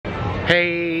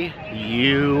Hey,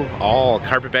 you all,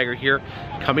 Carpetbagger here,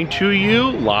 coming to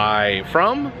you live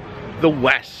from the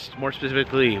West. More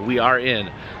specifically, we are in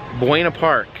Buena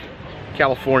Park,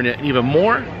 California, and even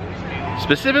more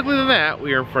specifically than that,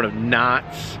 we are in front of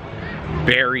Knott's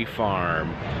Berry Farm.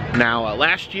 Now,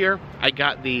 last year, I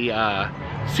got the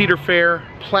Cedar Fair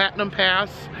Platinum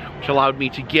Pass, which allowed me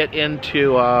to get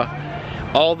into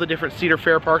all the different Cedar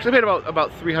Fair parks. I paid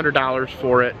about $300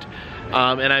 for it.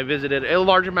 And I visited a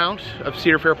large amount of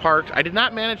Cedar Fair parks. I did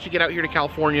not manage to get out here to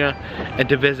California and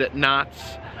to visit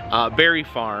Knott's Berry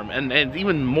Farm, and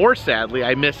even more sadly,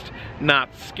 I missed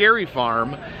Knott's Scary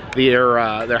Farm,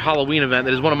 their Halloween event.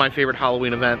 That is one of my favorite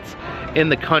Halloween events in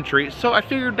the country. So I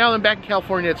figured now that I'm back in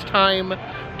California, it's time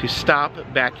to stop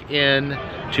back in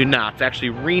to Knott's. I actually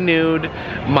renewed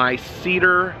my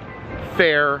Cedar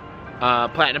Fair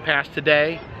Platinum Pass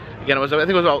today. Again, I think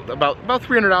it was about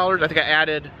 $300. I think I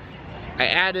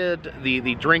added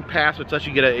the drink pass, which lets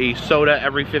you get a soda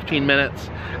every 15 minutes.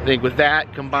 I think with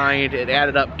that combined, it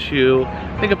added up to,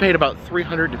 I think I paid about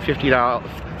 $315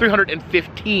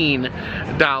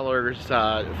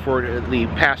 for the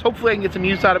pass. Hopefully I can get some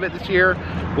use out of it this year.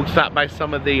 We'll stop by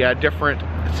some of the different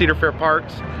Cedar Fair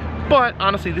parks. But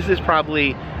honestly, this is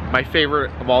probably my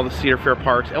favorite of all the Cedar Fair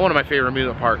parks and one of my favorite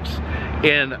amusement parks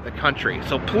in the country.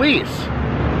 So please,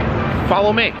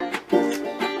 follow me.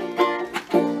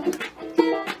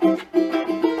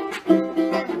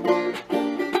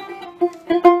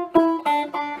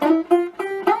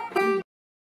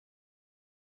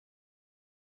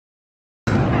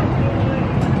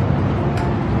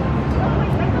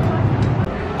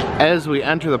 As we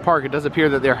enter the park, it does appear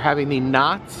that they're having the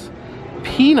Knott's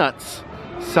Peanuts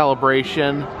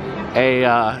celebration,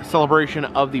 a celebration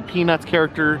of the Peanuts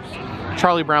characters,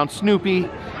 Charlie Brown, Snoopy,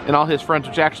 and all his friends,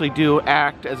 which actually do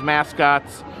act as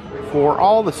mascots for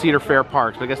all the Cedar Fair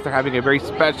parks. I guess they're having a very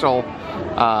special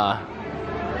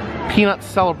Peanuts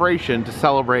celebration to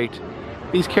celebrate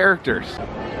these characters.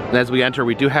 And as we enter,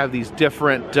 we do have these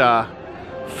different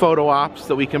photo ops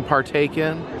that we can partake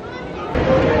in.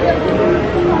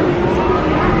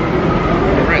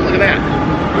 Alright, look at that.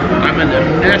 I'm in the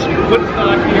nest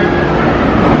Woodstock here.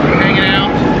 Hanging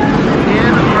out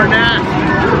in our nest.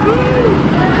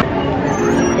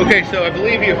 Okay, so I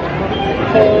believe you're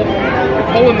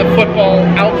pulling the football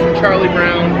out from Charlie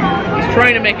Brown. He's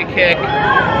trying to make a kick.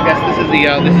 I guess this is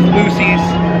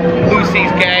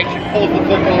Lucy's gag. She pulls the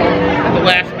football at the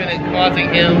last minute, causing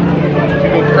him to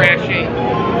go crashing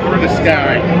through the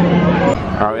sky.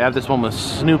 Alright, we have this one with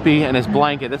Snoopy and his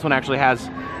blanket. This one actually has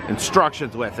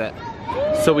instructions with it.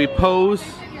 So we pose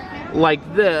like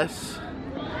this,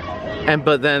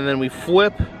 but then we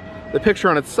flip the picture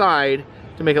on its side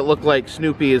to make it look like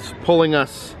Snoopy is pulling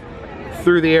us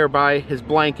through the air by his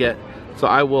blanket. So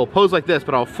I will pose like this,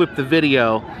 but I'll flip the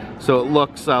video so it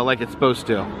looks like it's supposed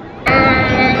to.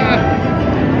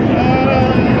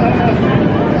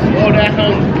 Slow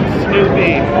down,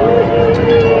 Snoopy.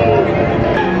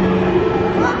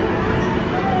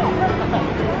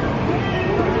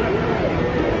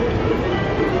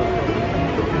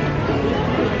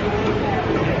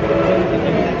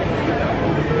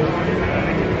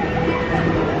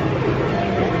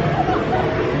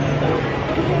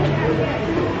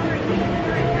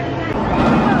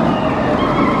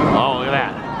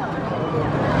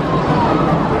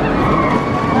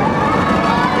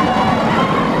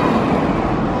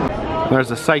 There's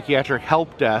a psychiatric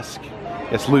help desk.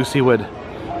 Yes, Lucy would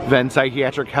vend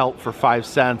psychiatric help for 5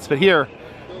 cents. But here,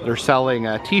 they're selling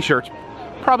t-shirts.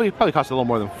 Probably cost a little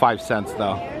more than 5 cents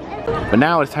though. But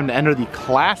now it's time to enter the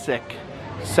classic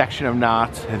section of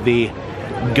Knott's, the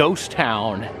Ghost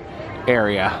Town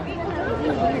area.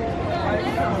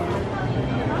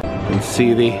 You can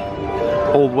see the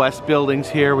Old West buildings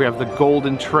here. We have the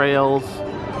Golden Trails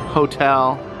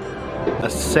Hotel,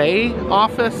 assay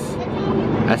office.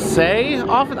 Assay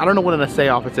office? I don't know what an assay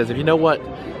office is. If you know what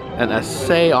an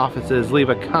assay office is, leave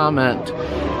a comment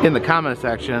in the comment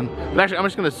section. But actually, I'm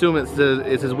just going to assume it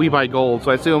says we buy gold.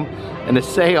 So I assume an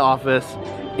assay office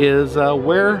is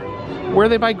where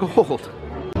they buy gold.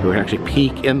 We can actually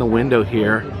peek in the window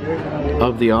here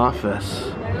of the office.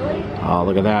 Oh,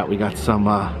 look at that. We got some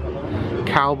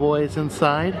cowboys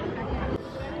inside.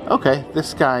 Okay,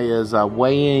 this guy is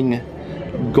weighing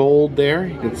gold there.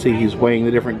 You can see he's weighing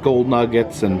the different gold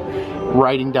nuggets and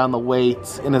writing down the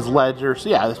weights in his ledger. So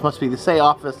yeah, this must be the assay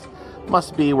office.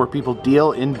 Must be where people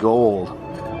deal in gold.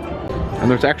 And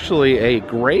there's actually a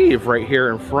grave right here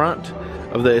in front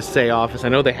of the assay office. I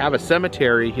know they have a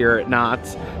cemetery here at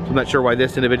Knott's, so I'm not sure why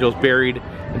this individual is buried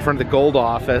in front of the gold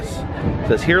office. It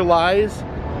says, "Here lies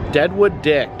Deadwood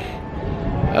Dick.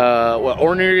 What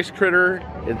ordinary critter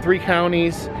in 3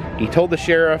 counties. He told the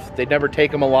sheriff they'd never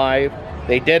take him alive.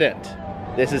 They didn't.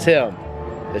 This is him.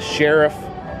 The sheriff,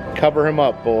 cover him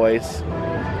up, boys.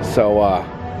 So,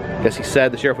 I guess he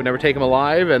said the sheriff would never take him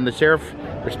alive, and the sheriff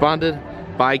responded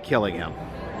by killing him.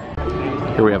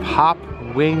 Here we have Hop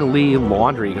Wing Lee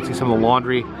Laundry. You can see some of the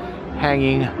laundry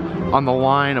hanging on the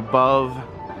line above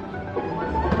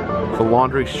the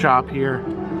laundry shop here.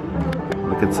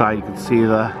 Look inside, you can see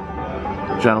the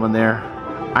gentleman there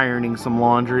ironing some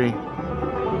laundry.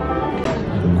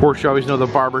 Of course, you always know the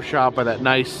barber shop by that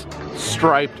nice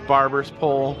striped barber's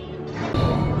pole.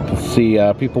 You can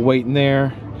see people waiting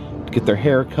there to get their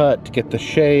hair cut, to get the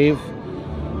shave.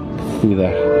 See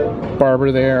the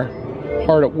barber there,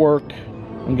 hard at work.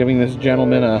 I'm giving this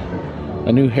gentleman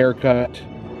a new haircut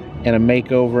and a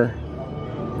makeover.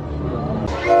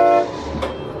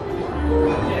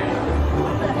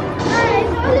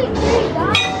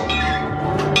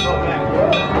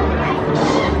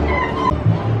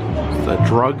 It's the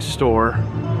drugstore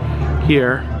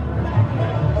here.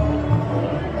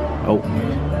 Oh,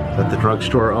 that's the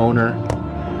drugstore owner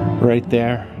right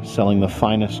there, selling the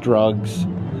finest drugs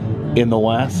in the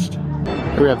West.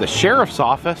 Here we have the sheriff's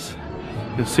office.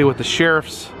 You can see what the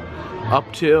sheriff's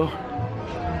up to.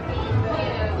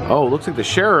 Oh, looks like the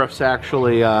sheriff's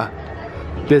actually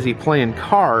busy playing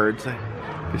cards.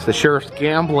 It's the sheriff's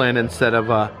gambling instead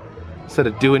of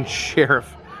doing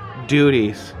sheriff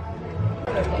duties.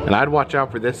 And I'd watch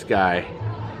out for this guy.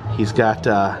 He's got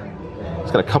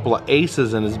a couple of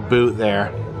aces in his boot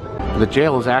there. The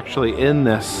jail is actually in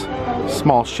this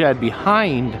small shed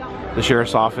behind the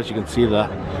sheriff's office. You can see the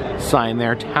sign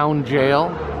there, Town Jail.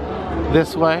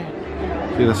 This way,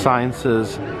 see the sign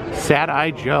says, Sad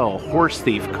Eye Joe, horse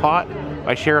thief, caught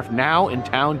by sheriff, now in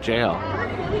town jail.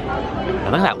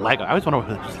 And look at that leg. I always wonder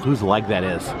whose leg that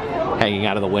is hanging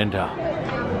out of the window.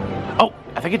 Oh,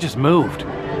 I think it just moved.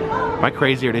 Am I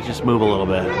crazy, or did it just move a little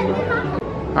bit?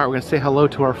 All right, we're gonna say hello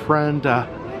to our friend,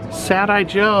 Sad Eye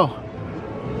Joe.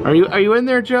 Are you in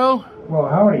there, Joe? Well,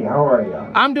 howdy, how are you?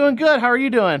 I'm doing good. How are you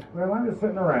doing? Well, I'm just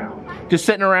sitting around. Just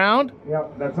sitting around?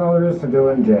 Yep, that's all there is to do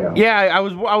in jail. Yeah, I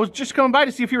was just coming by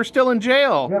to see if you were still in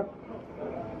jail. Yep.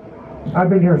 I've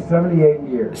been here 78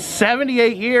 years.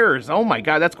 78 years. Oh my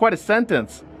God, that's quite a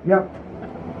sentence. Yep.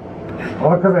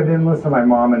 All because I didn't listen to my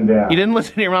mom and dad. You didn't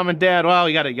listen to your mom and dad? Well,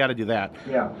 you gotta do that.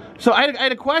 Yeah. So I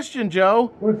had a question,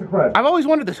 Joe. What's the question? I've always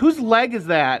wondered this. Whose leg is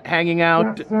that hanging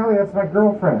out? That's Sally, that's my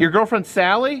girlfriend. Your girlfriend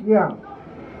Sally? Yeah.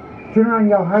 Turn around and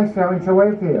yell, hi Sally, and she'll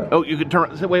wave to you. Oh, you can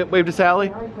wave to Sally?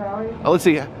 Hi Sally. Oh, let's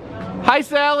see. Hi,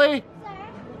 Sally.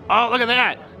 Oh, look at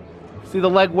that. See the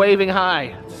leg waving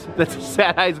hi. That's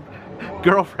Sad Eye's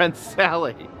girlfriend,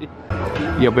 Sally.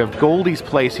 Yeah, we have Goldie's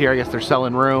place here. I guess they're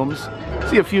selling rooms.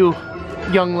 See a few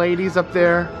young ladies up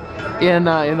there in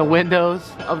the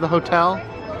windows of the hotel.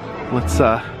 Let's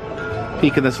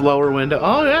peek in this lower window.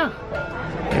 Oh yeah,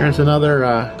 there's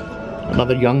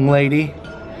another young lady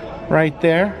right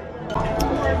there.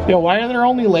 You know, why are there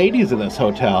only ladies in this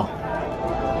hotel?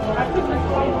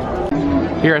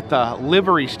 Here at the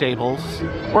livery stables,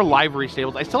 or livery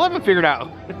stables, I still haven't figured out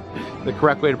the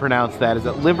correct way to pronounce that. Is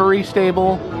it livery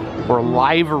stable or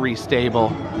livery stable?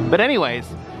 But anyways,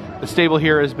 the stable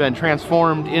here has been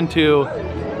transformed into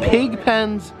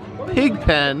Pigpen's pig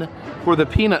pen for the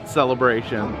peanut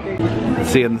celebration.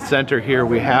 See, in the center here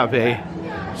we have a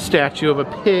statue of a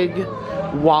pig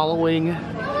wallowing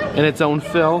in its own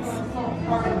filth.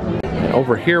 And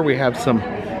over here we have some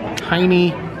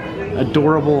tiny,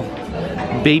 adorable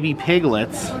baby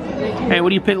piglets. Hey,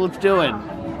 what are you piglets doing?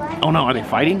 Oh no, are they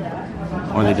fighting?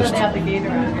 Or are they just...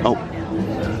 Oh,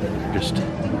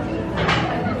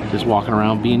 just walking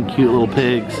around being cute little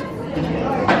pigs.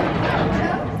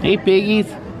 Hey piggies.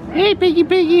 Hey piggy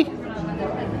piggy.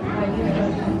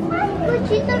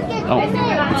 Oh,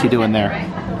 what's he doing there?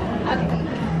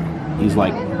 He's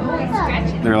like,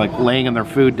 they're like laying in their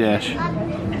food dish.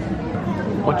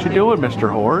 What you doing,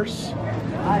 Mr. Horse?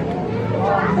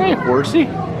 Hey, horsey.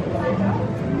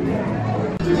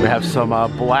 We have some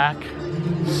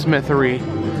blacksmithery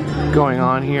going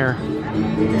on here.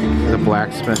 The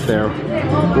blacksmith there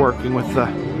working with the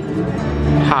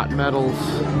hot metals.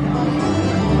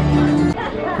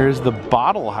 Here's the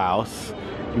bottle house.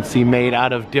 You can see made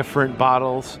out of different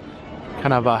bottles.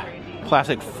 Kind of a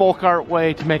classic folk art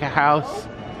way to make a house.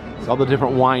 It's all the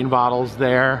different wine bottles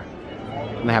there.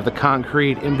 And they have the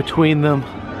concrete in between them.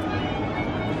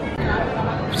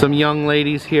 Some young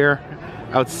ladies here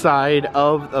outside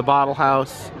of the bottle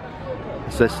house.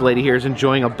 So this lady here is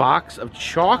enjoying a box of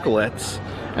chocolates.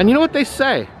 And you know what they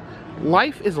say?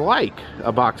 Life is like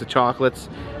a box of chocolates.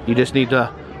 You just need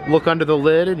to look under the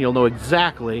lid and you'll know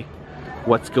exactly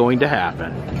what's going to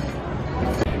happen.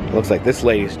 Looks like this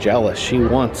lady's jealous. She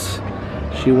wants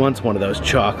one of those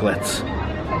chocolates.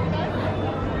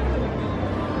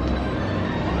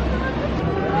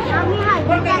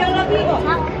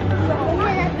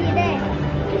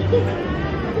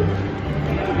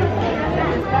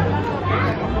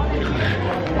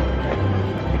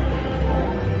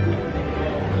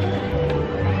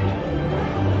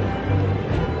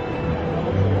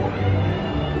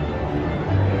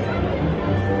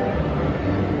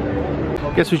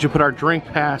 Guess we should put our drink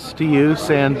pass to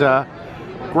use and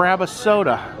grab a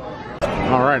soda.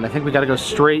 All right, I think we gotta go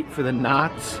straight for the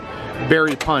Knott's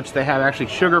Berry Punch. They have actually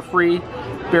sugar-free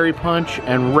berry punch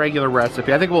and regular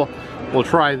recipe. I think we'll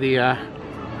try the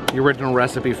original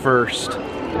recipe first.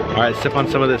 All right, sip on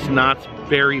some of this Knott's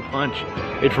Berry Punch.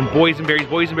 It's from boysenberries.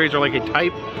 Boysenberries are like a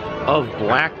type of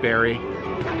blackberry.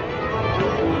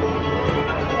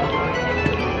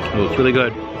 Oh, it's really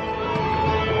good.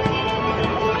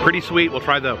 Pretty sweet. We'll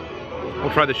try the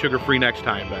sugar-free next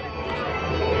time, but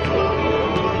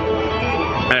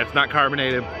and it's not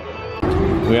carbonated.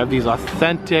 We have these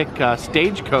authentic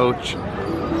Stagecoach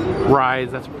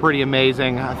rides. That's pretty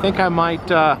amazing. I think I might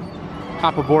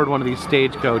hop aboard one of these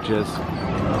Stagecoaches.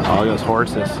 Oh, those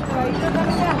horses.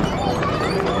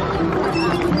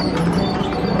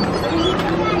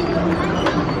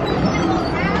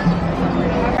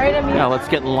 Yeah, let's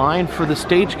get in line for the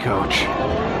Stagecoach.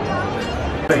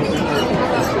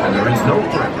 And there is no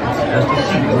preference as to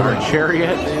see where a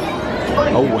chariot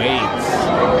awaits.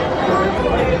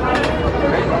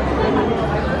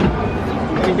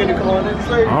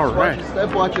 All right.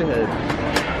 Step, watch ahead.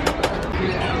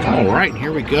 All right,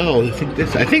 here we go. I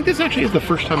think this actually is the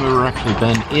first time we've ever actually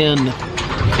been in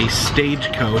a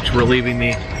Stagecoach. We're leaving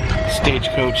the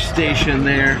Stagecoach station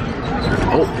there.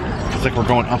 Oh, looks like we're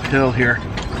going uphill here.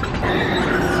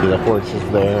 See the horses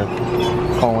there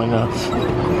calling us.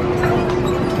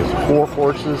 There's 4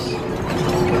 horses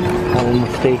on the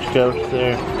Stagecoach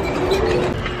there.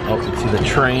 Oh, you can see the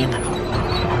train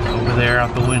over there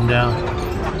out the window.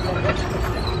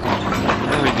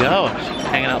 There we go. Just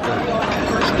hanging out the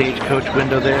Stagecoach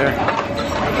window there.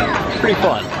 Pretty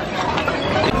fun.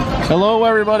 Hello,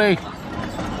 everybody.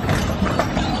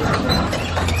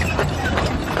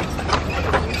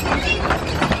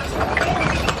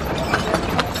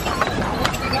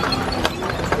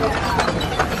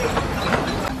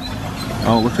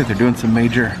 Oh, it looks like they're doing some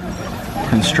major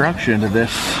construction to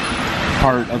this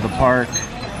part of the park.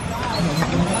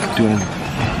 Doing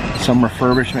some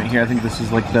refurbishment here. I think this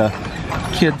is like the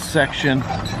kids section.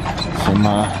 Some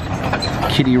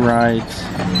kiddie rides.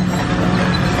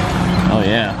 Oh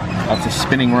yeah, lots of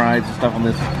spinning rides and stuff on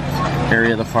this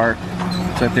area of the park.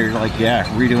 It's like they're like, yeah,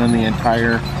 redoing the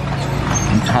entire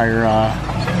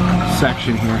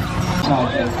section here.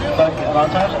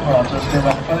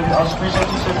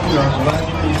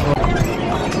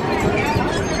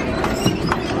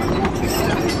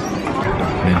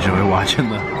 Enjoy watching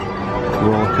the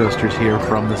roller coasters here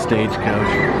from the Stagecoach.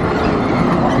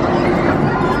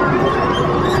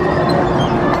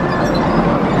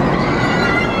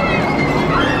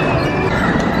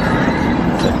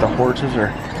 Looks like the horses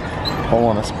are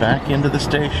pulling us back into the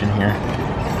station here.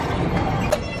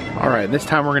 All right, this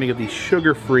time we're gonna give the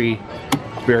sugar-free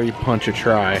berry punch a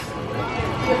try.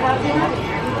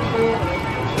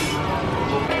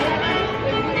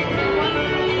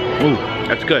 Ooh,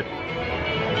 that's good.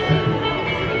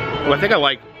 Well, I think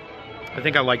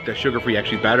I like the sugar-free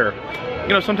actually better.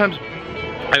 You know, sometimes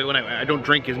when I don't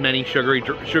drink as many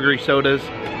sugary sodas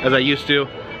as I used to.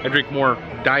 I drink more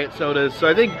diet sodas. So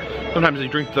I think sometimes I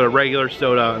drink the regular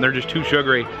soda and they're just too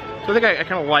sugary. So I think I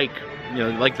kind of like, you know,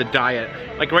 like the diet.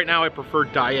 Like right now I prefer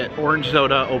diet orange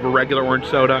soda over regular orange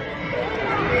soda.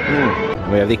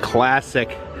 We have the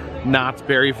classic Knott's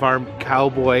Berry Farm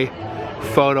cowboy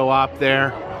photo op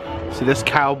there. See this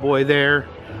cowboy there?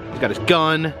 He's got his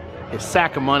gun, his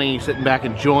sack of money, he's sitting back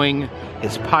enjoying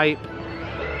his pipe.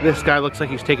 This guy looks like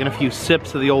he's taking a few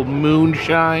sips of the old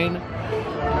moonshine.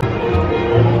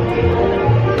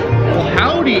 Well,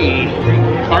 howdy,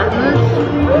 partners.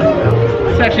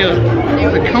 It's actually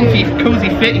a comfy, cozy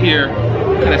fit here.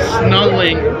 Kind of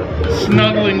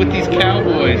snuggling with these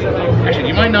cowboys. Actually, do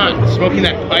you mind not smoking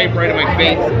that pipe right in my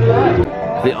face?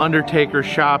 The Undertaker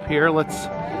shop here. Let's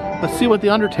see what the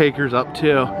Undertaker's up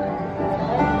to.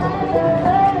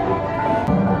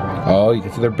 Oh, you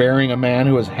can see they're burying a man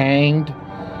who was hanged.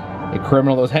 A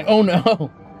criminal that was hanged. Oh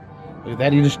no! Look at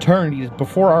that, he just turned. He just,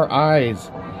 before our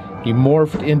eyes, he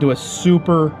morphed into a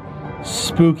super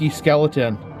spooky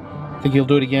skeleton. Think he'll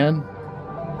do it again?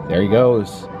 There he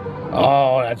goes.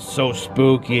 Oh, that's so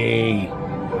spooky.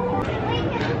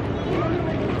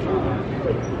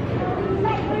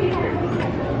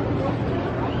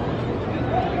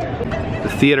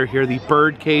 theater here, the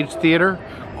Birdcage Theater.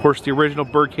 Of course, the original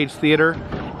Birdcage Theater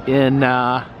in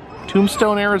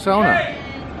Tombstone, Arizona.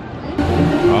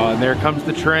 Oh, and there comes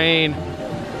the train.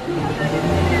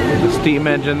 The steam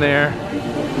engine there,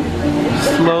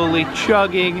 slowly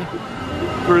chugging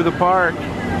through the park.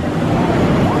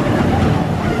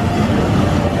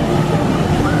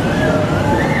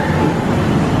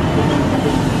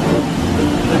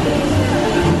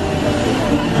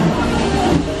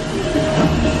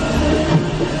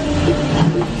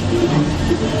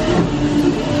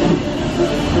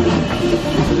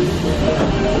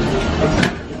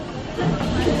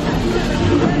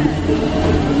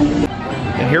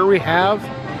 And here we have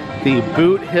the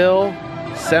Boot Hill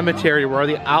Cemetery, where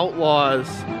the outlaws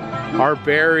are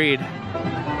buried.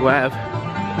 We have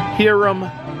Hiram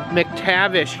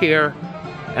McTavish here,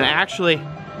 and actually,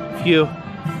 if you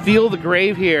feel the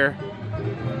grave here,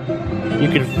 you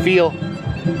can feel,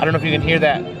 I don't know if you can hear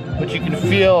that, but you can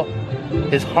feel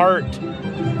his heart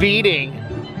beating.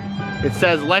 It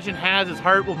says, legend has his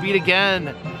heart will beat again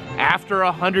after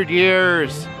 100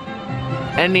 years.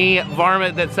 Any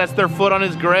varmint that sets their foot on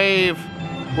his grave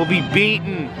will be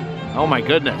beaten. Oh my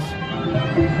goodness.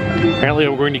 Apparently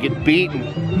we're going to get beaten.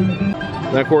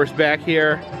 And of course, back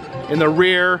here in the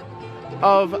rear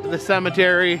of the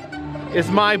cemetery is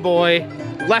my boy,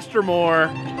 Lester Moore.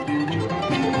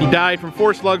 He died from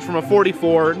 4 slugs from a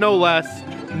 .44, no less,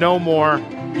 no more.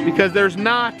 Because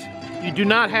you do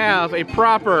not have a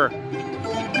proper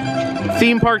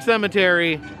theme park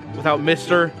cemetery without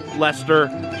Mr. Lester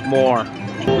Moore.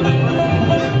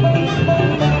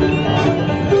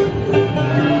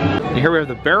 And here we have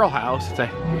the barrel house. It's a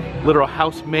literal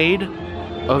house made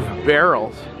of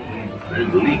barrels.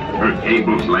 And leap her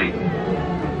cable's length.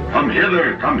 Come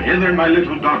hither, my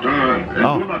little daughter, and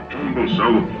do not tremble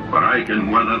so, for I can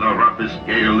weather the roughest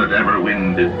gale that ever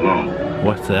wind did blow.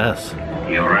 What's this?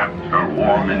 He wrapped her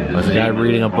warm in his There's a guy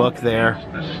reading a book there.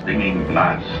 The stinging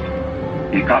blast.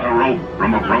 He got a rope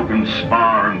from a broken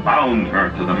spar and bound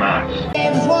her to the mast.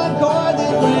 There's one chord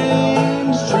that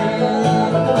rings true.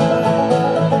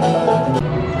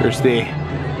 There's the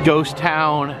Ghost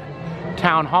Town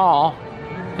Town Hall.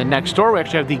 And next door we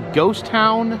actually have the Ghost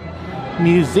Town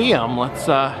Museum. Let's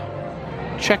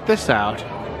check this out.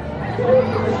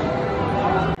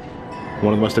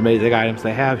 One of the most amazing items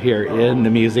they have here in the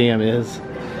museum is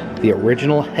the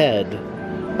original head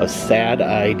of Sad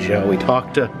Eye Joe. We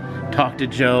talked to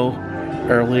Joe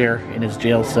earlier in his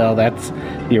jail cell. That's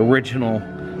the original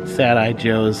Sad Eye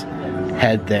Joe's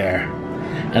head there.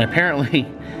 And apparently,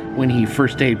 when he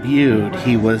first debuted,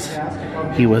 he was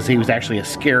actually a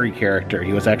scary character.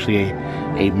 He was actually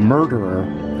a murderer,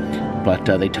 but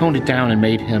they toned it down and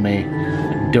made him a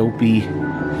dopey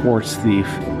horse thief.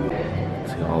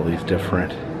 See all these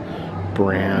different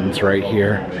brands right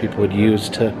here people would use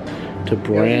to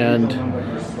brand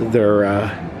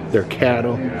their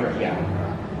cattle.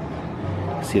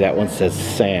 See, that one says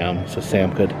Sam, so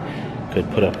Sam could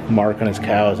put a mark on his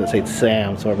cows that said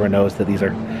Sam, so everyone knows that these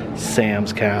are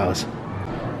Sam's cows.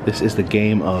 This is the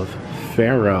game of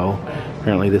Pharaoh.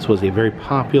 Apparently this was a very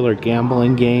popular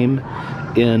gambling game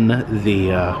in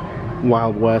the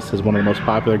Wild West, as one of the most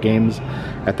popular games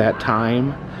at that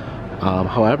time.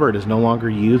 However, it is no longer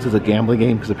used as a gambling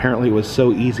game because apparently it was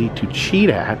so easy to cheat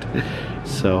at.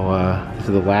 So this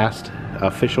is the last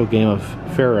official game of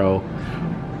Pharaoh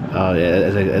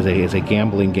as a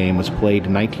gambling game. Was played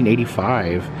in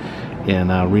 1985 in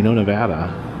Reno,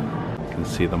 Nevada. You can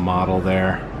see the model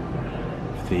there,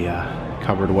 the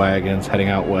covered wagons heading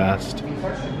out west.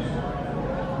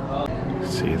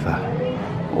 See the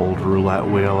old roulette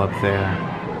wheel up there.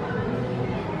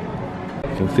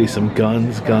 You can see some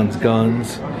guns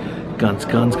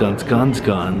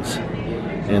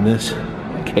in this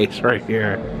case right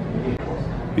here.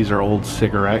 These are old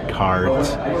cigarette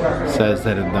cards. It says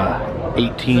that in the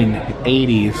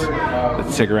 1880s that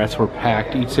cigarettes were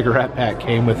packed. Each cigarette pack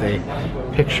came with a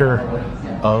picture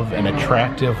of an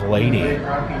attractive lady.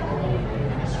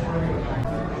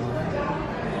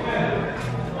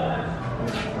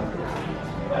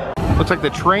 Looks like the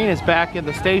train is back in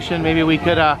the station. Maybe we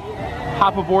could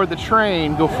hop aboard the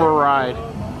train, go for a ride.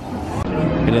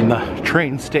 And in the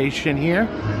train station here,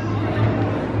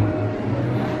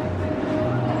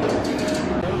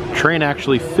 train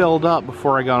actually filled up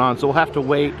before I got on, so we'll have to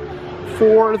wait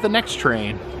for the next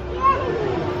train.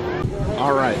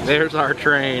 All right, there's our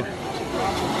train.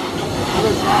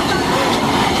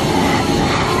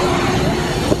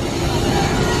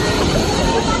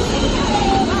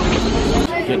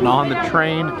 Getting on the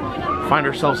train, find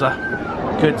ourselves a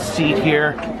good seat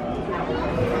here.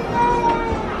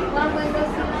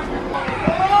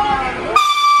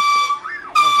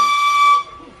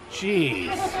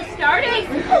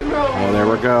 Oh, there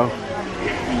we go.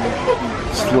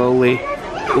 Slowly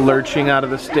lurching out of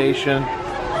the station.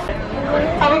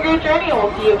 Have a great journey, and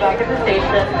we'll see you back at the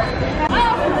station.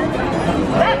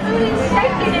 That food is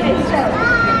shaking in itself.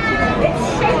 It's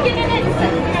shaking in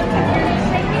itself.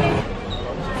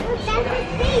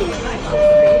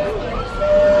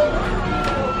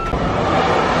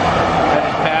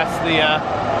 Headed past the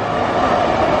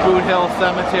Boot Hill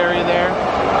Cemetery there.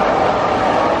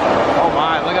 Oh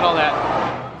my, look at all that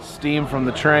steam from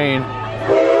the train.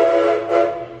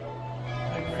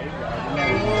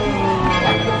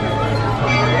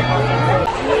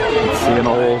 See an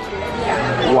old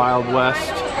Wild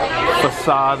West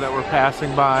facade that we're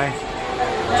passing by.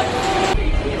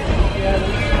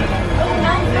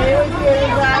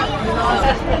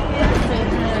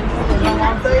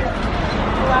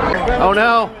 Oh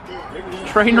no!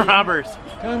 Train robbers!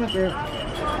 Oh!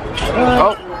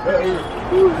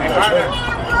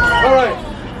 Alright,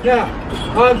 now,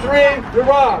 on three, we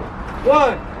rob.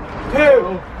 1,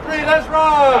 2, 3, let's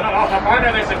rob! I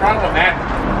wonder there's a problem, man.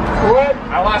 What?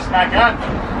 I lost my gun.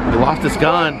 He lost his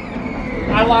gun.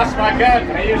 I lost my gun.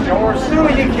 Can I use yours? No,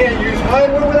 you can't use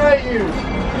mine. What would I use?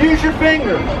 Use your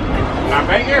finger. My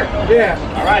finger? Yeah.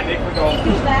 All right, Nick, we're going.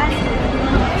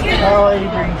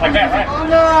 Like that, right? Oh,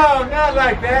 no, not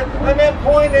like that. I meant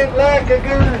point it like a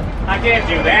gun. I can't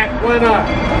do that. Why not?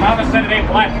 Mama said it ain't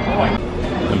black and white.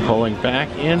 I'm pulling back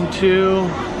into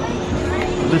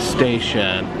the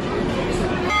station.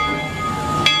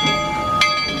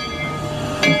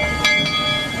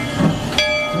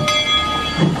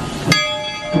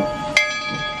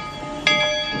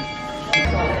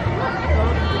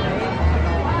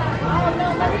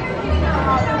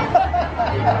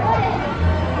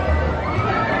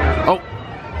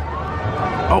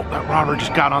 Oh, that robber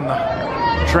just got on the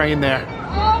train there.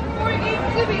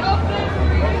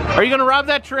 Are you gonna rob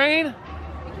that train?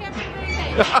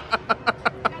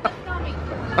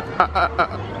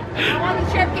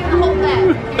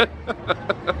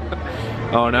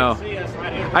 Oh no.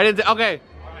 I didn't, okay.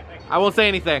 I won't say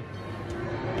anything.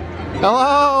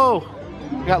 Hello!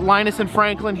 We got Linus and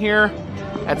Franklin here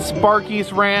at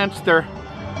Sparky's Ranch. They're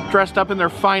dressed up in their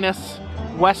finest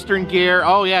Western gear.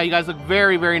 Oh yeah, you guys look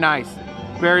very, very nice.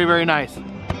 Very, very nice.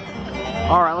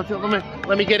 All right,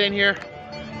 let me get in here.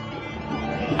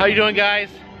 How you doing, guys?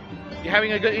 You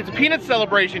having a good? It's a peanut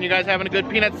celebration. You guys having a good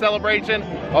peanut celebration?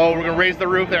 Oh, we're gonna raise the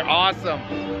roof there. Awesome.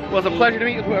 Well, it's a pleasure to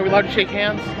meet you. Are we allowed to shake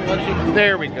hands?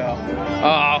 There we go.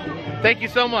 Oh, thank you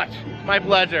so much. My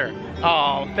pleasure.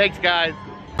 Oh, thanks, guys.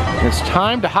 It's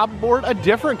time to hop aboard a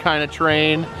different kind of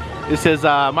train. This is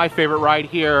my favorite ride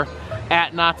here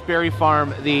at Knott's Berry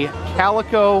Farm, the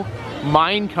Calico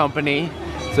Mine Company.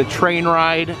 It's a train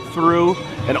ride through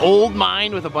an old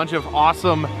mine with a bunch of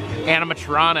awesome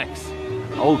animatronics.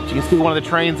 Oh, you can see one of the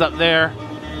trains up there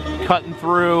cutting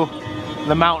through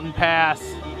the mountain pass.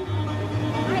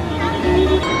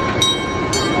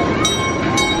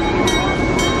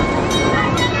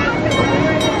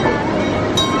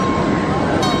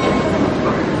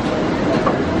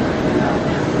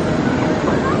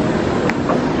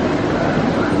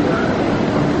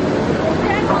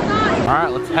 All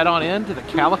right, let's head on into the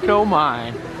Calico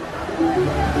mine.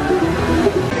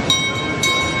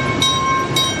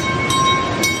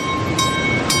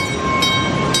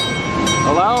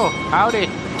 Hello, howdy.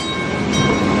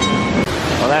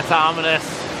 Well, that's ominous.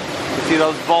 You see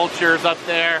those vultures up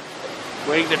there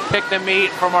waiting to pick the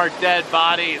meat from our dead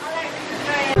bodies.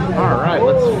 All right,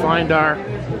 let's find our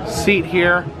seat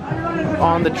here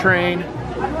on the train.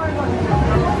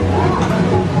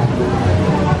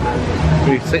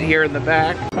 We sit here in the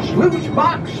back. Sluice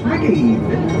Box McGee.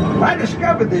 I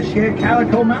discovered this here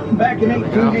Calico Mountain back in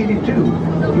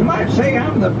 1882. You might say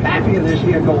I'm the pappy of this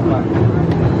here gold mine.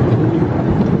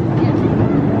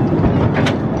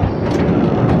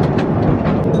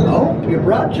 Oh, you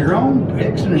brought your own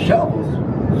picks and shovels.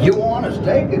 You want a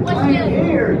steak and climb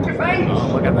here. Your face.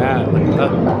 Oh, look at that. Look at the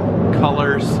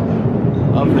colors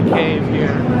of the cave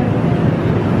here.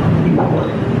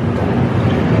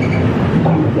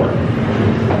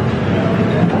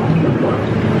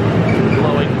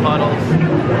 Glowing puddles.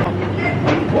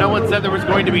 No one said there was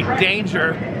going to be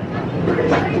danger.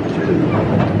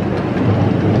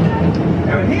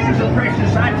 Now here's a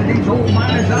precious sight to these old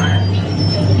miners' eyes.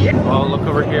 Oh, look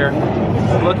over here.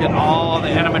 Look at all the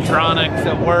animatronics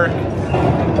at work.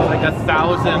 Like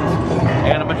 1,000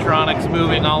 animatronics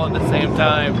moving all at the same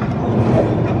time.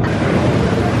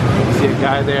 See a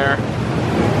guy there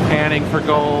panning for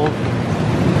gold.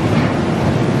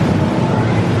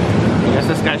 I guess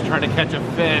this guy's trying to catch a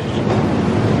fish.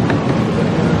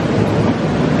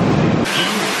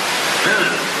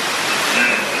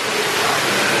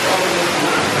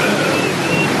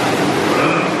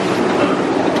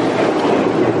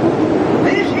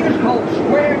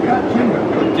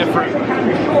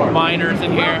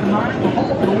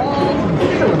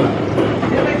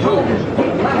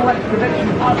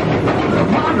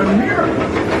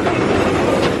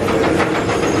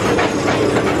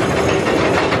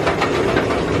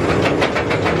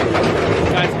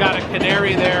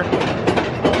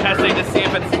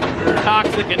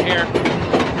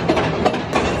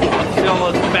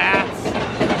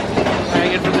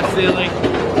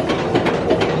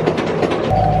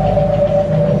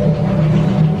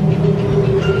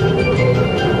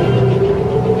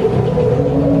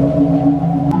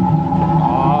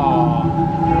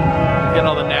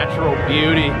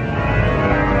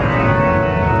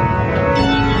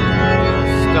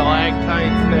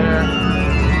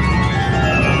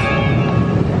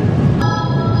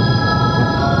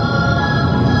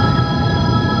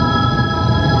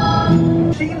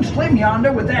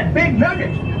 yonder with that big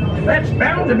nugget. That's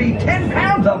bound to be 10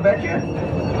 pounds, I'll bet you.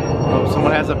 Oh,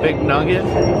 someone has a big nugget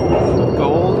of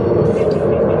gold.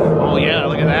 Oh yeah,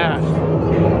 look at that. Look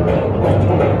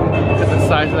at the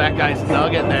size of that guy's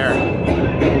nugget there.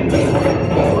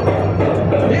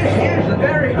 This here's the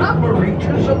very upper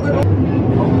reaches of the...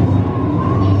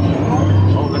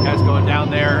 Oh, the guy's going down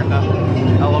there in the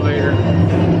elevator.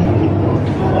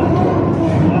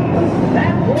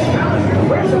 That poor fellow,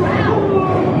 where's the mouth?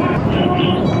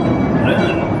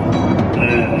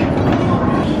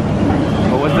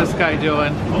 What's this guy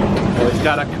doing? Oh, he's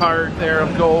got a cart there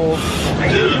of gold.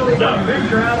 I usually don't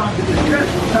venture out onto the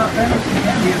stressful stuff anything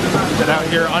heavy is about. Sit out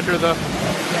here under the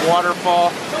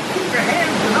waterfall. Keep your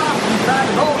hands and arms inside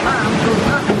at all times so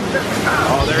nothing slips out.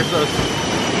 Oh, there's those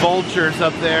vultures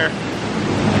up there.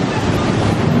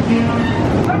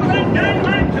 Some of that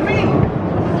dynamite to me.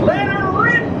 Let her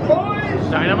rip, boys.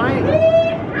 Dynamite?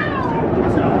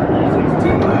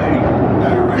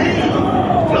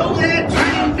 Slow that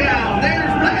train down.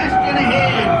 There's blasting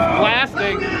ahead.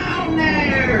 Blasting? Slow down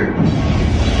there.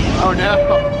 Oh no.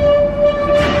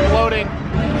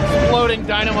 Exploding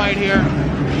dynamite here.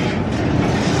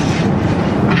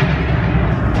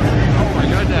 Oh my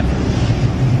goodness.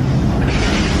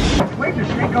 Wait to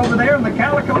sneak over there in the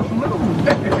Calico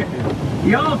saloon.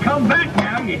 Y'all come back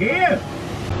now, you hear?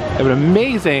 They have an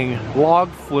amazing log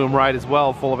flume ride as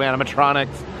well, full of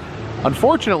animatronics.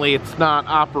 Unfortunately, it's not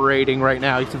operating right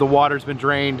now. You see the water's been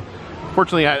drained.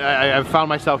 Fortunately, I've found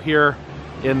myself here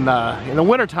in the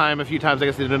wintertime a few times. I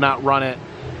guess they did not run it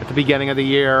at the beginning of the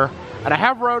year. And I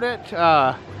have rode it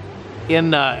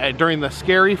during the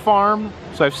Scary Farm.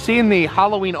 So I've seen the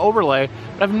Halloween overlay,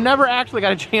 but I've never actually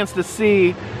got a chance to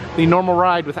see the normal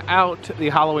ride without the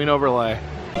Halloween overlay.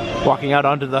 Walking out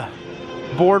onto the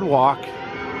boardwalk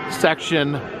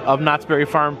section of Knott's Berry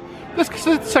Farm. This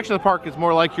section of the park is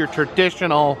more like your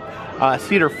traditional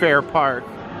Cedar Fair park.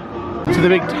 So the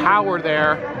big tower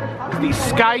there is the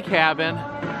Sky Cabin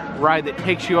ride that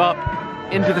takes you up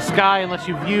into the sky and lets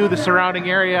you view the surrounding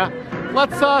area.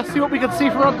 Let's see what we can see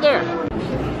from up there.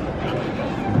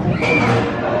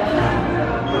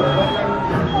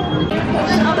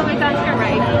 All the way down here,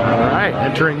 right? All right,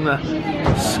 entering the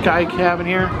Sky Cabin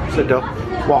here. So to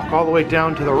walk all the way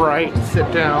down to the right and sit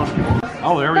down.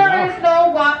 Oh, there we go. There is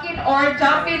no walking or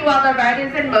jumping while the ride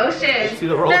is in motion. See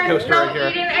the roller coaster There's no right here.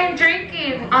 eating and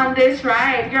drinking on this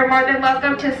ride. You're more than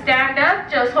welcome to stand up.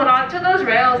 Just hold on to those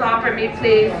rails off for me,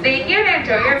 please. Thank you and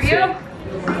enjoy your view.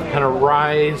 Kind of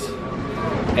rise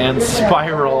and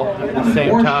spiral at the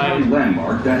same time.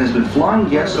 Landmark that has been flying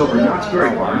guests over Knott's Berry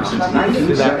Farm since See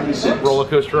 1976. that roller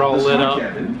coaster all lit up.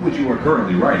 Cabin, which you are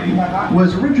currently riding,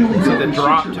 was originally See built the in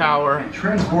drop Switzerland tower and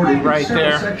transported right in several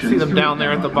there. sections See them through down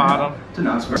there at the bottom. To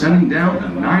Knott's Berry, sending down a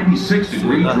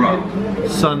 96-degree drop.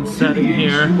 Sun setting You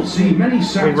here will see many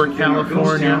sights over within our Ghost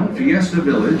California. Town, Fiesta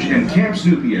Village, and Camp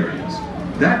Snoopy areas.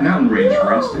 That mountain range,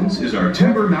 for instance, is our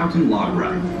Timber Mountain Log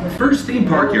Ride. First theme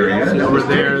park area that over was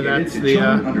there, dedicated that's to the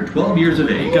children under 12 years of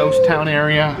age. Ghost Town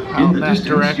area out In in the that distance,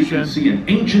 you direction. can see an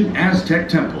ancient Aztec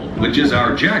temple, which is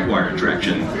our Jaguar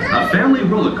attraction, a family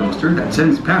roller coaster that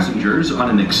sends passengers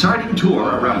on an exciting tour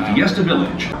around Fiesta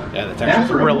Village. Yeah, that's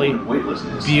actually a really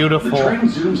beautiful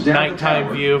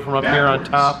nighttime view from up here on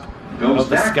top of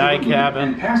the Sky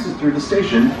Cabin. And passes through the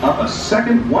station up a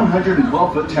second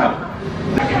 112-foot tower.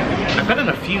 I've been in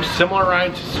a few similar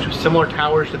rides, similar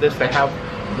towers to this. They have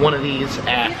one of these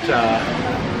at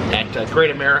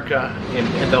Great America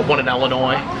in the one in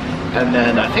Illinois, and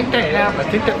then I think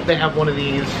that they have one of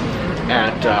these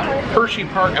at Hershey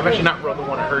Park. I've actually not rode the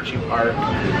one at Hershey Park,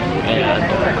 and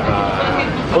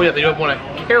oh yeah, they have one at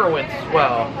Carowinds as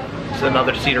well. It's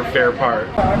another Cedar Fair park.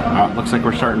 It looks like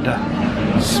we're starting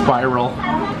to spiral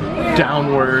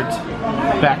downwards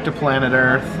back to planet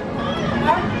Earth.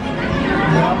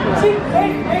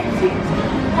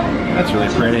 That's really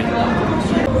pretty.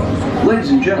 Ladies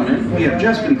and gentlemen, we have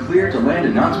just been cleared to land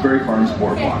at Knott's Berry Farm's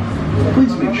boardwalk.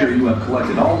 Please make sure you have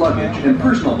collected all luggage and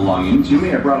personal belongings you may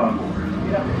have brought on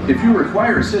board. If you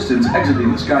require assistance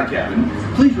exiting the Sky Cabin,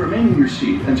 please remain in your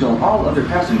seat until all other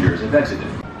passengers have exited.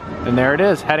 And there it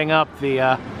is, heading up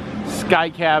the Sky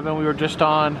Cabin we were just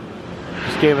on.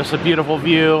 Just gave us a beautiful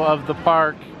view of the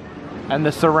park and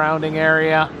the surrounding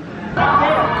area.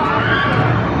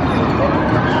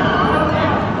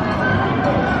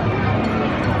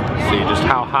 See just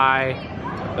how high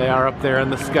they are up there in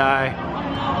the sky.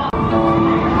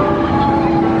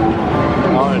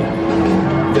 Oh,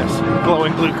 and this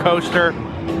glowing blue coaster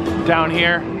down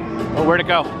here. Oh, where'd it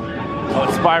go? Oh,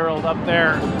 it spiraled up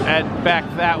there and back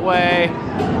that way.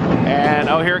 And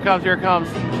oh, here it comes, here it comes.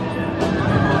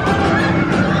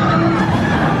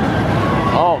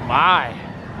 Oh my.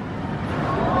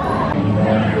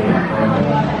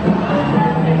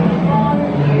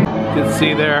 You can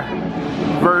see their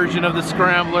version of the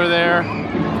scrambler there.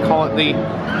 Call it the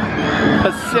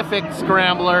Pacific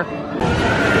Scrambler.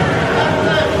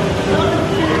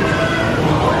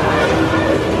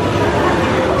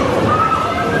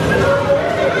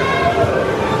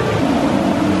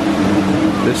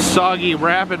 This soggy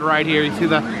rapid right here. You see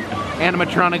the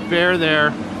animatronic bear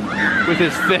there with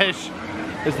his fish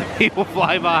as the people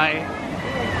fly by.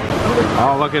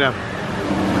 Oh, look at him.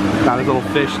 Got his little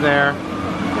fish there.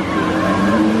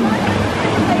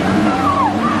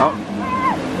 Oh.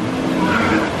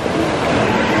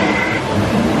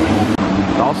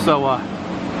 Also a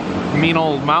mean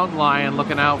old mountain lion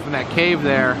looking out from that cave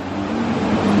there.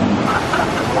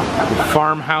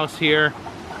 Farmhouse here,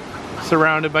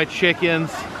 surrounded by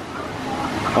chickens.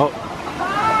 Oh.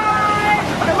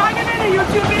 Am I in a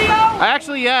YouTube video?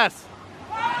 Actually, yes.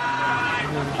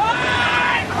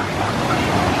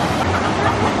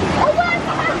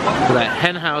 So that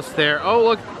hen house there. Oh,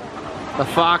 look. The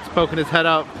fox poking his head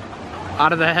up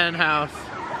out of the hen house.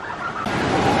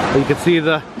 You can see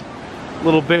the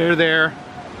little bear there.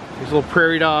 These little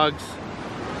prairie dogs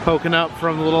poking up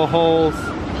from the little holes.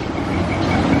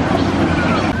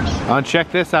 And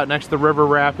check this out, next to the river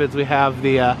rapids we have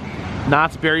the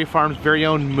Knott's Berry Farm's very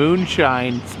own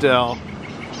moonshine still.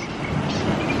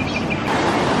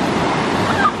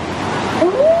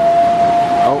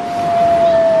 Oh.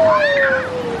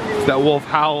 That wolf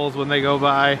howls when they go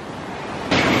by.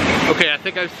 Okay, I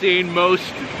think I've seen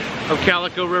most of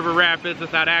Calico River Rapids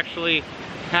without actually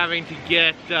having to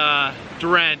get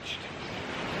drenched.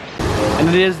 And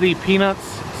it is the Peanuts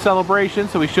celebration,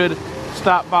 so we should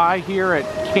stop by here at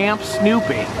Camp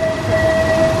Snoopy.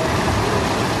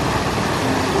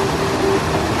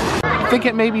 I think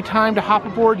it may be time to hop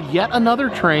aboard yet another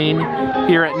train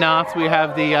here at Knott's. We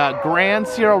have the Grand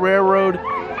Sierra Railroad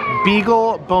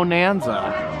Beagle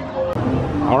Bonanza.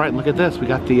 All right, look at this. We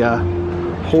got the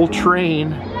whole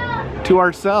train to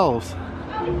ourselves.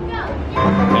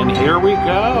 And here we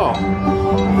go.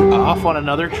 Off on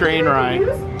another train ride.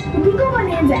 Beagle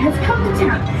Bonanza has come to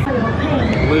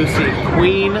town. Lucy,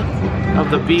 queen of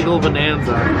the Beagle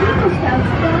Bonanza.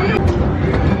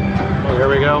 Oh, here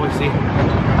we go. We see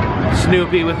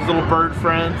Snoopy with his little bird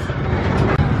friends.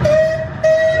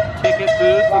 Ticket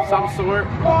booth of some sort.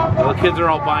 The kids are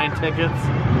all buying tickets.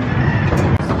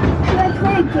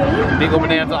 Beagle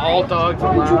Bonanza, all dogs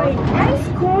allowed.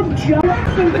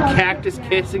 The cactus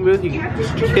kissing booth, you can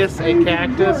kiss a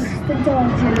cactus.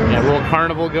 Yeah, a little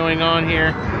carnival going on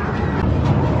here.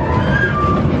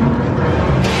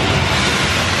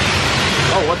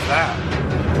 Oh, what's that?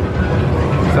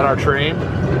 Is that our train?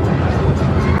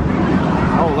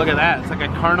 Oh, look at that. It's like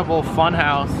a carnival fun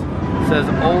house. It says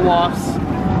Olaf's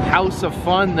House of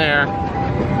Fun there.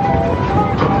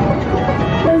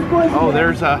 Oh,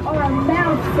 there's a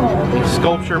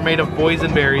sculpture made of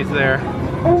boysenberries there.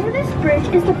 Over this bridge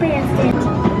is the bandstand.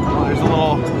 Oh, there's a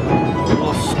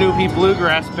little Snoopy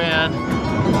bluegrass band.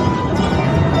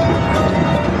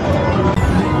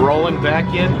 Rolling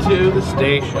back into the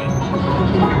station.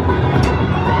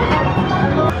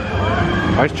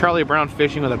 Why is Charlie Brown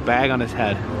fishing with a bag on his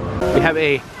head? We have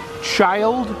a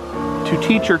child to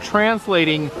teacher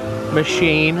translating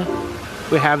machine.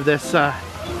 We have this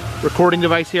recording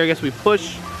device here. I guess we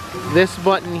push this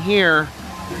button here,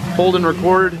 hold and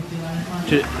record,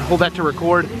 to hold that to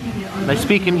record. And I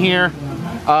speak in here.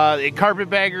 A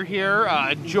Carpetbagger here,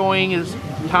 enjoying his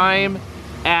time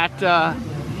at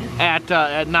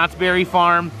Knott's Berry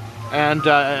Farm, and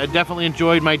definitely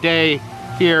enjoyed my day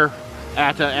here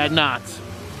at Knott's.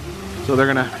 So they're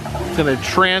gonna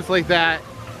translate that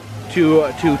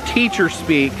to teacher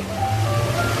speak.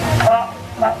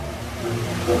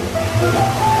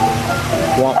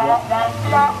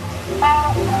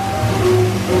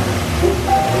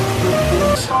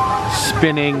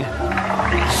 Spinning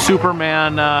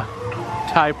Superman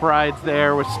type rides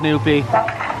there with Snoopy.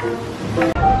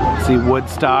 See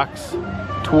Woodstock's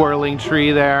twirling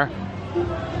tree there.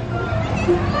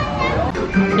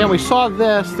 Yeah, we saw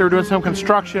this. They were doing some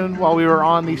construction while we were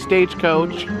on the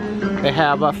Stagecoach. They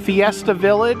have a Fiesta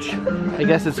Village. I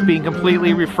guess it's being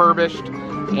completely refurbished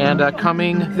and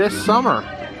coming this summer.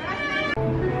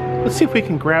 Let's see if we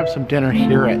can grab some dinner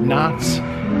here at Knott's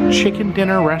Chicken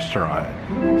Dinner Restaurant.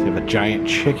 They have a giant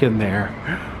chicken there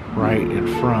right in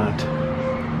front.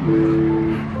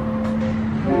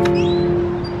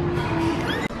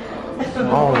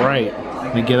 All right,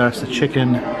 we get us a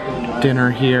chicken dinner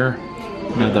here.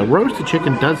 Now the roasted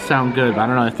chicken does sound good, but I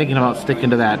don't know, I'm thinking about sticking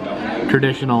to that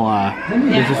traditional,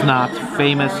 this is Knott's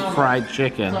famous fried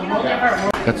chicken.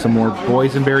 Got some more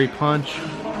boysenberry punch.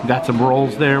 Got some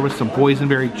rolls there with some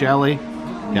boysenberry jelly.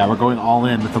 Yeah, we're going all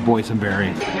in with the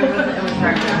boysenberry.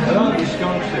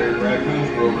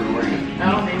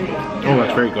 Oh,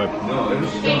 that's very good.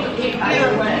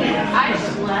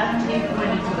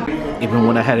 Even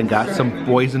went ahead and got some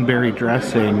boysenberry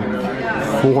dressing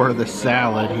for the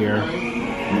salad here.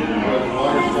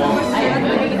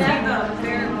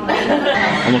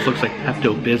 Almost looks like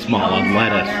Pepto-Bismol on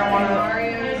lettuce.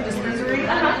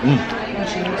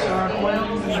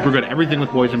 Super good. Everything with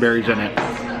boysenberries in it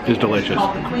is delicious.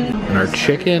 And our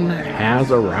chicken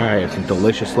has arrived. Some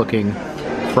delicious looking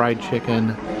fried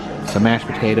chicken, some mashed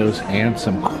potatoes, and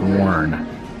some corn.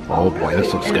 Oh boy,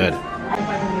 this looks good.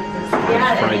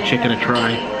 Fried chicken a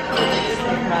try.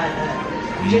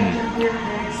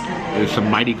 There's some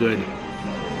mighty good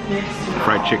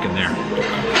fried chicken there.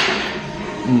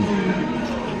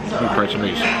 Let me try some of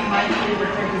these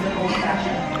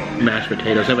mashed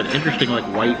potatoes. They have an interesting like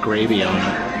white gravy on it.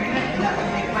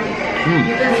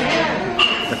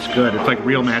 That's good. It's like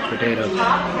real mashed potatoes. You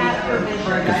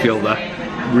can feel the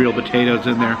real potatoes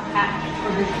in there.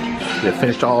 We have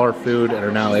finished all our food and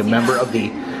are now a member of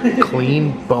the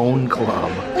Clean Bone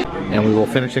Club. And we will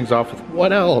finish things off with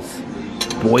what else?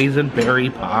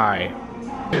 Boysenberry pie.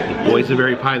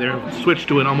 Boysenberry pie there. Switched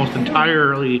to an almost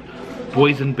entirely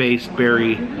boysen-based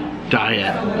berry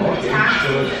diet.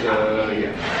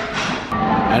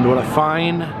 And what a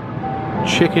fine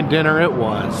chicken dinner it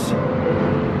was.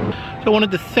 So I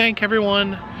wanted to thank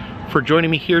everyone for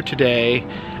joining me here today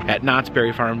at Knott's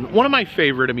Berry Farm, one of my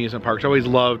favorite amusement parks. I always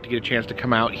loved to get a chance to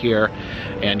come out here,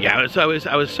 and yeah, I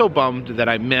was so bummed that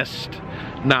I missed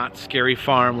Knott's Scary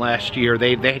Farm last year.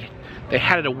 They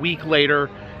had it a week later,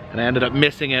 and I ended up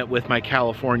missing it with my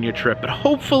California trip. But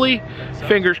hopefully,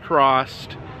 fingers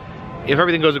crossed, if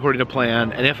everything goes according to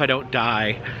plan, and if I don't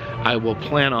die, I will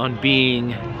plan on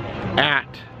being at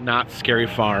Knott's Scary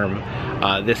Farm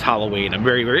this Halloween. I'm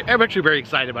actually very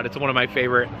excited about it. It's one of my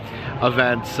favorite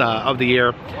events of the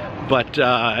year. But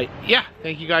yeah,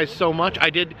 thank you guys so much. I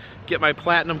did get my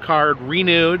Platinum card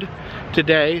renewed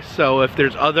today, so if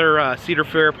there's other Cedar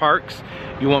Fair parks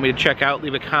you want me to check out,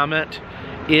 leave a comment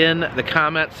in the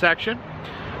comment section.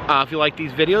 If you like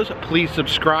these videos, please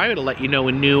subscribe. It'll let you know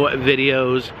when new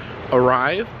videos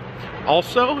arrive.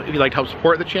 Also, if you'd like to help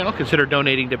support the channel, consider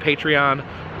donating to Patreon.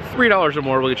 $3 or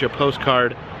more will get you a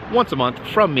postcard once a month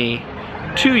from me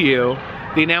to you.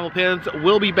 The enamel pins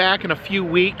will be back in a few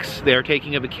weeks. They're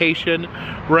taking a vacation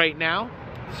right now.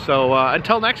 So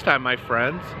until next time, my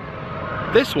friends,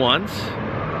 this one's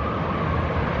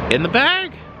in the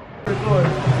bag.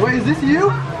 Wait, is this you?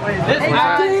 Wait, is this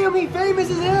damn, he famous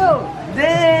as hell.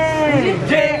 Dang.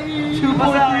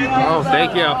 Oh,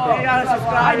 thank you. You gotta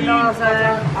subscribe, you know what I'm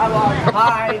saying?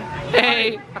 Hi.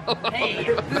 Hey. Hey.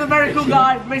 This is a very cool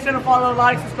guy. Make sure to follow,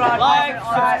 like, subscribe.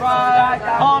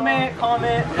 Comment.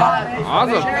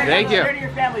 Awesome. Thank you. Share to your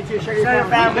family too. Share to your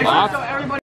family. Awesome.